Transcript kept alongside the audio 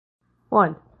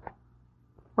One.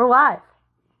 We're live.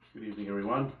 Good evening,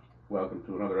 everyone. Welcome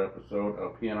to another episode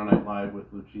of Piano Night Live with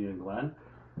Lucia and Glenn,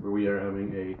 where we are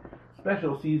having a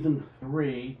special Season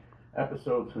 3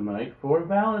 episode tonight for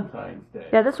Valentine's Day.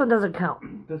 Yeah, this one doesn't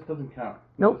count. This doesn't count.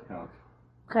 Nope. This counts.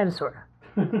 Kind of, sort of.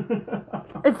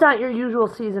 It's not your usual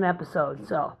season episode,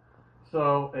 so.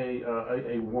 So,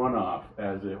 a one-off,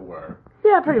 as it were.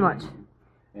 Yeah, pretty much.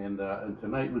 And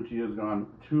tonight, Lucia's gone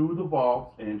to the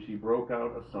vault, and she broke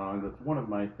out a song that's one of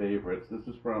my favorites. This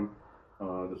is from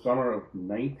the summer of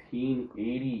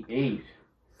 1988.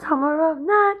 Summer of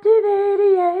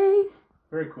 1988.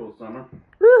 Very cool summer.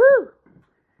 Woohoo!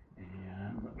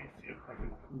 And let me see if I can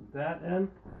put that in.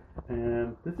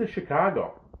 And this is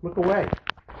Chicago. Look away.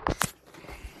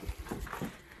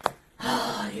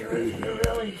 Oh, you're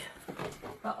really.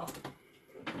 Uh-oh.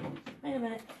 Wait a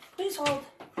minute. Please hold.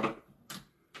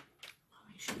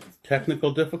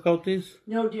 Technical difficulties?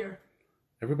 No, dear.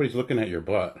 Everybody's looking at your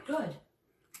butt. Good.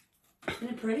 Isn't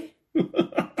it pretty?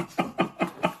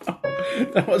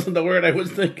 That wasn't the word I was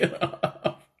thinking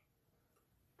of.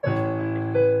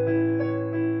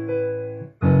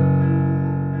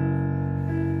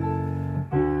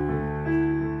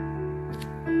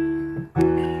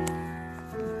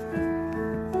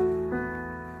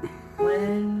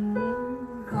 When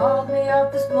you called me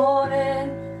up this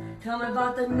morning, tell me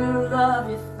about the new love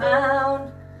you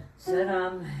found. Said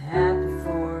I'm happy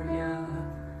for you.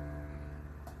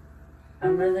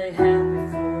 I'm really happy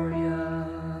for you.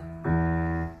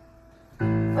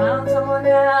 Found someone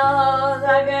else,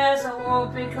 I guess I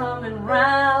won't be coming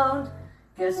round.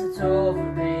 Guess it's over,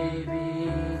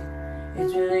 baby.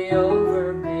 It's really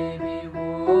over, baby.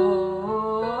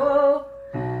 Whoa.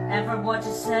 And from what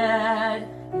you said,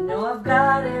 you know I've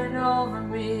got it over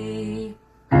me.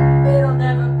 It'll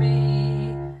never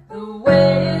be the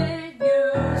way it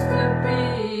used to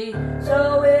be.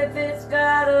 So if it's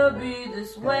gotta be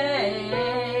this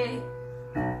way,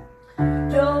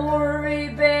 don't worry,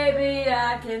 baby,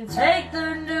 I can take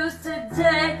the news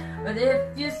today. But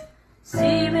if you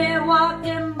see me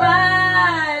walking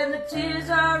by and the tears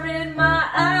are in my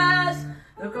eyes,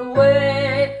 look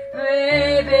away,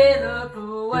 baby, look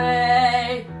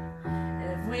away.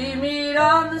 And if we meet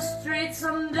on the street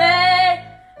someday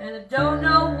and I don't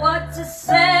know what to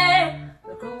say,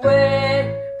 look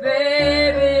away,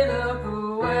 baby, look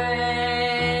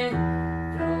away.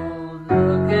 Don't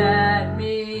look at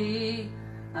me,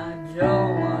 I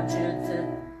don't want you to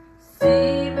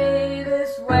see me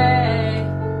this way.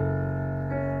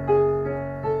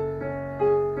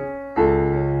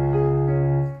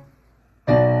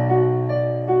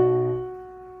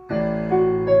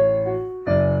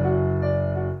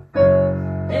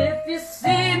 If you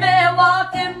see me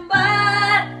walking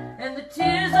by and the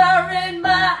tears are in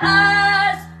my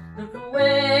eyes, look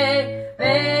away,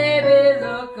 baby,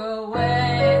 look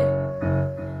away.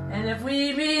 And if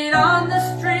we meet on the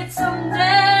street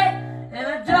someday and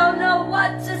I don't know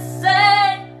what to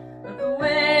say, look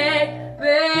away,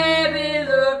 baby,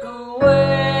 look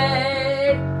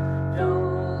away.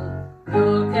 Don't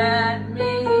look at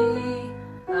me,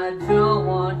 I don't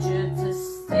want you to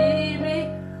see me.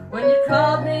 When you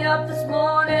called me up this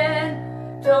morning,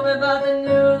 told me about the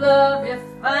new love you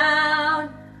found,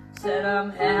 said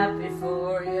I'm happy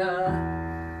for you,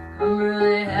 I'm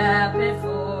really happy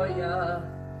for you.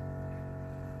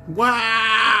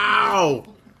 Wow!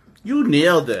 You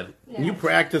nailed it. Yeah. You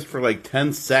practiced for like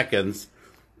 10 seconds,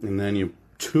 and then you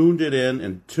tuned it in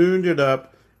and tuned it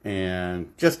up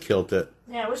and just killed it.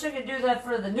 Yeah, I wish I could do that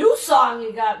for the new song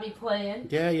you got me playing.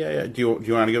 Yeah. Do you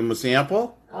want to give them a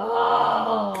sample?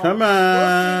 Oh. Come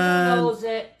on. Who knows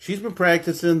it? She's been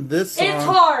practicing this song. It's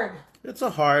hard. It's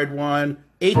a hard one.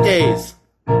 8 days.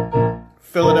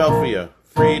 Philadelphia.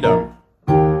 Freedom.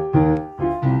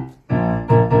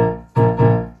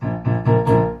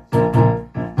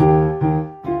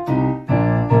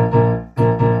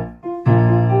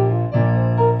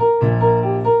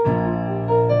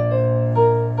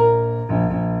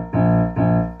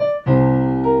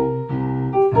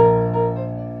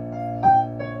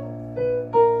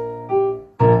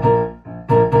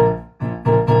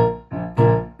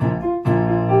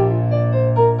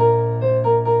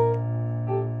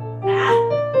 Ah.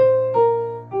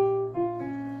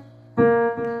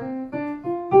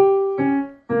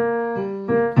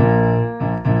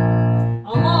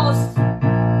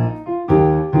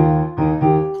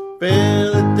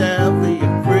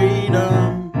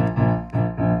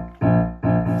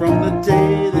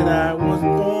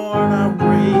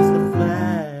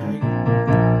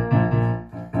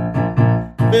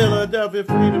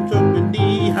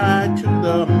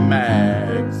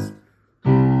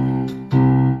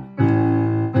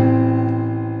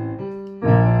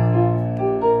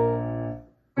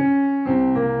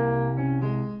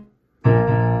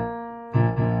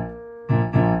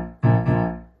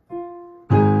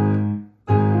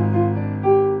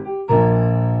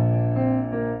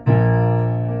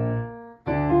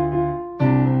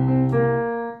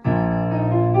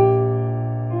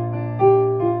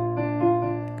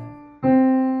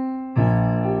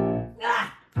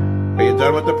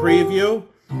 the preview?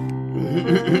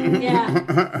 Yeah.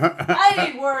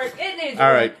 I need work. It needs work.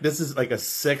 All right, this is like a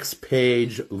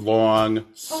 6-page long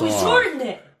song. But we shortened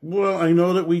it. Well, I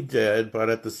know that we did, but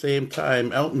at the same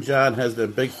time, Elton John has the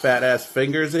big fat ass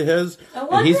fingers of his,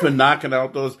 and he's been knocking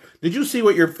out those. Did you see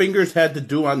what your fingers had to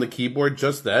do on the keyboard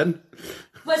just then?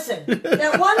 Listen,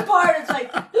 that one part is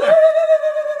like.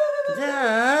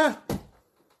 Yeah.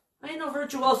 I ain't no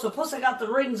virtuoso. Plus, I got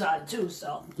the rings on too.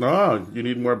 So. Oh, you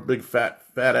need more big fat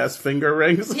ass finger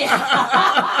rings? Yeah.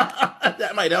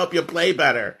 That might help you play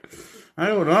better. I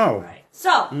don't know. Right.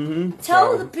 So,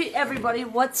 tell everybody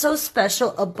what's so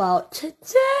special about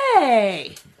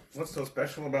today. What's so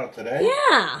special about today?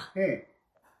 Yeah.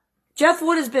 Jeff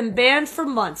Wood has been banned for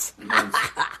months.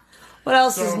 What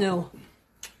else is new?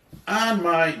 On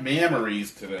my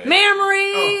memories today.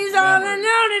 Memories on the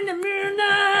note in the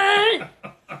midnight.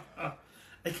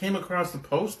 I came across the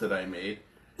post that I made.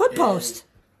 What post?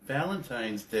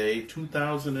 Valentine's Day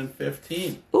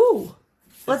 2015. Ooh.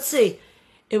 Let's see.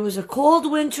 It was a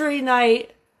cold, wintry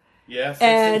night. Yeah,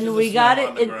 and we got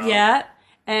it. Yeah.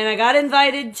 And I got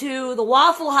invited to the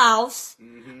Waffle House.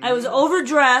 Mm-hmm. I was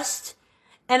overdressed.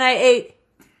 And I ate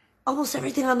almost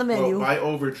everything on the menu. Well, by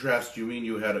overdressed, you mean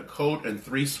you had a coat and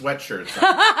 3 sweatshirts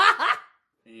on.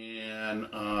 And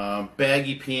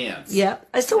baggy pants. Yeah,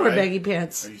 I still wear baggy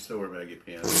pants. You still wear baggy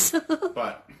pants.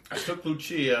 But I took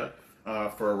Lucia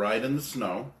for a ride in the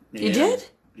snow. You did?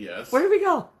 Yes. Where did we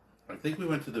go? I think we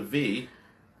went to the V.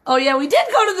 Oh, yeah, we did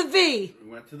go to the V. We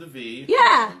went to the V.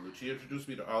 Yeah. Lucia introduced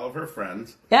me to all of her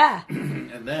friends. Yeah.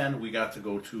 And then we got to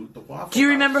go to the Waffle House. Do you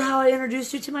remember how I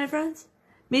introduced you to my friends?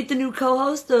 Meet the new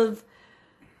co-host of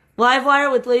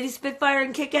Livewire with Lady Spitfire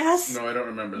and Kick-Ass? No, I don't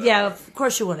remember that. Yeah, of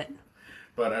course you wouldn't.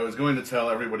 But I was going to tell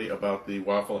everybody about the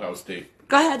Waffle House date.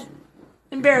 Go ahead.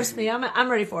 Embarrass me. I'm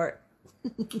ready for it.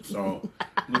 So,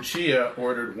 Lucia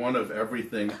ordered one of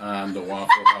everything on the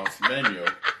Waffle House menu.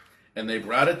 And they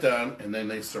brought it down, and then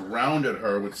they surrounded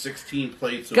her with 16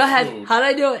 plates of food. Go ahead. How'd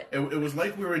I do it? It was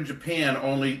like we were in Japan,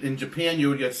 only in Japan you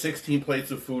would get 16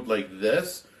 plates of food like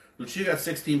this. Lucia got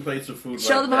 16 plates of food like that.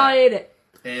 Show them how I ate it.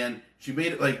 And she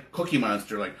made it like Cookie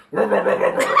Monster, like...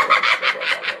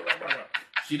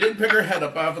 She didn't pick her head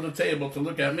up off of the table to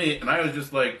look at me, and I was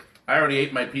just like, I already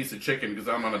ate my piece of chicken because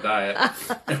I'm on a diet.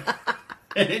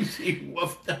 And she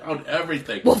woofed down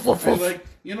everything. Woof, woof, I was woof. like,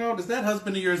 does that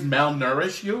husband of yours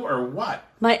malnourish you or what?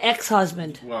 My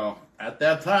ex-husband. Well, at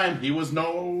that time, he was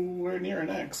nowhere near an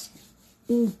ex.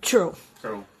 True.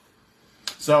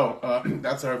 So,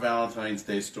 that's our Valentine's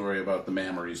Day story about the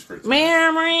memories for today.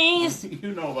 Memories.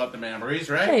 You know about the memories,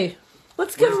 right? Hey,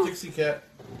 let's give Where's him... Dixie Cat?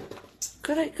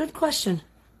 Good question.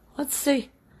 Let's see.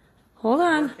 Hold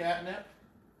on. Catnip?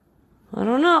 I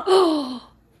don't know.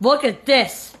 Look at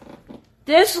this.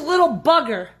 This little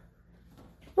bugger.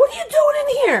 What are you doing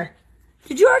in here?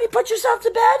 Did you already put yourself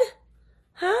to bed?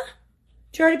 Huh?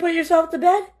 Did you already put yourself to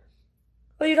bed?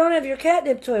 Well, you don't have your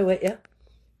catnip toy with you.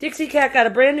 Dixie Cat got a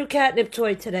brand new catnip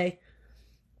toy today.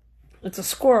 It's a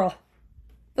squirrel.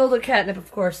 Build a catnip,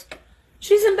 of course.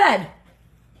 She's in bed.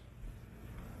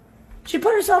 She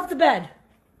put herself to bed.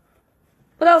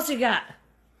 What else you got?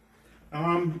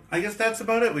 I guess that's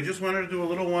about it. We just wanted to do a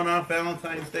little one-off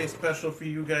Valentine's Day special for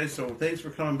you guys. So thanks for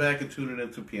coming back and tuning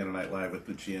into Piano Night Live with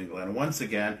Lucia and Glenn. Once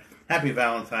again, happy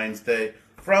Valentine's Day.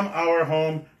 From our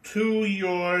home to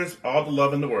yours, all the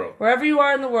love in the world. Wherever you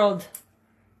are in the world.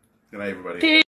 Good night, everybody. Peace.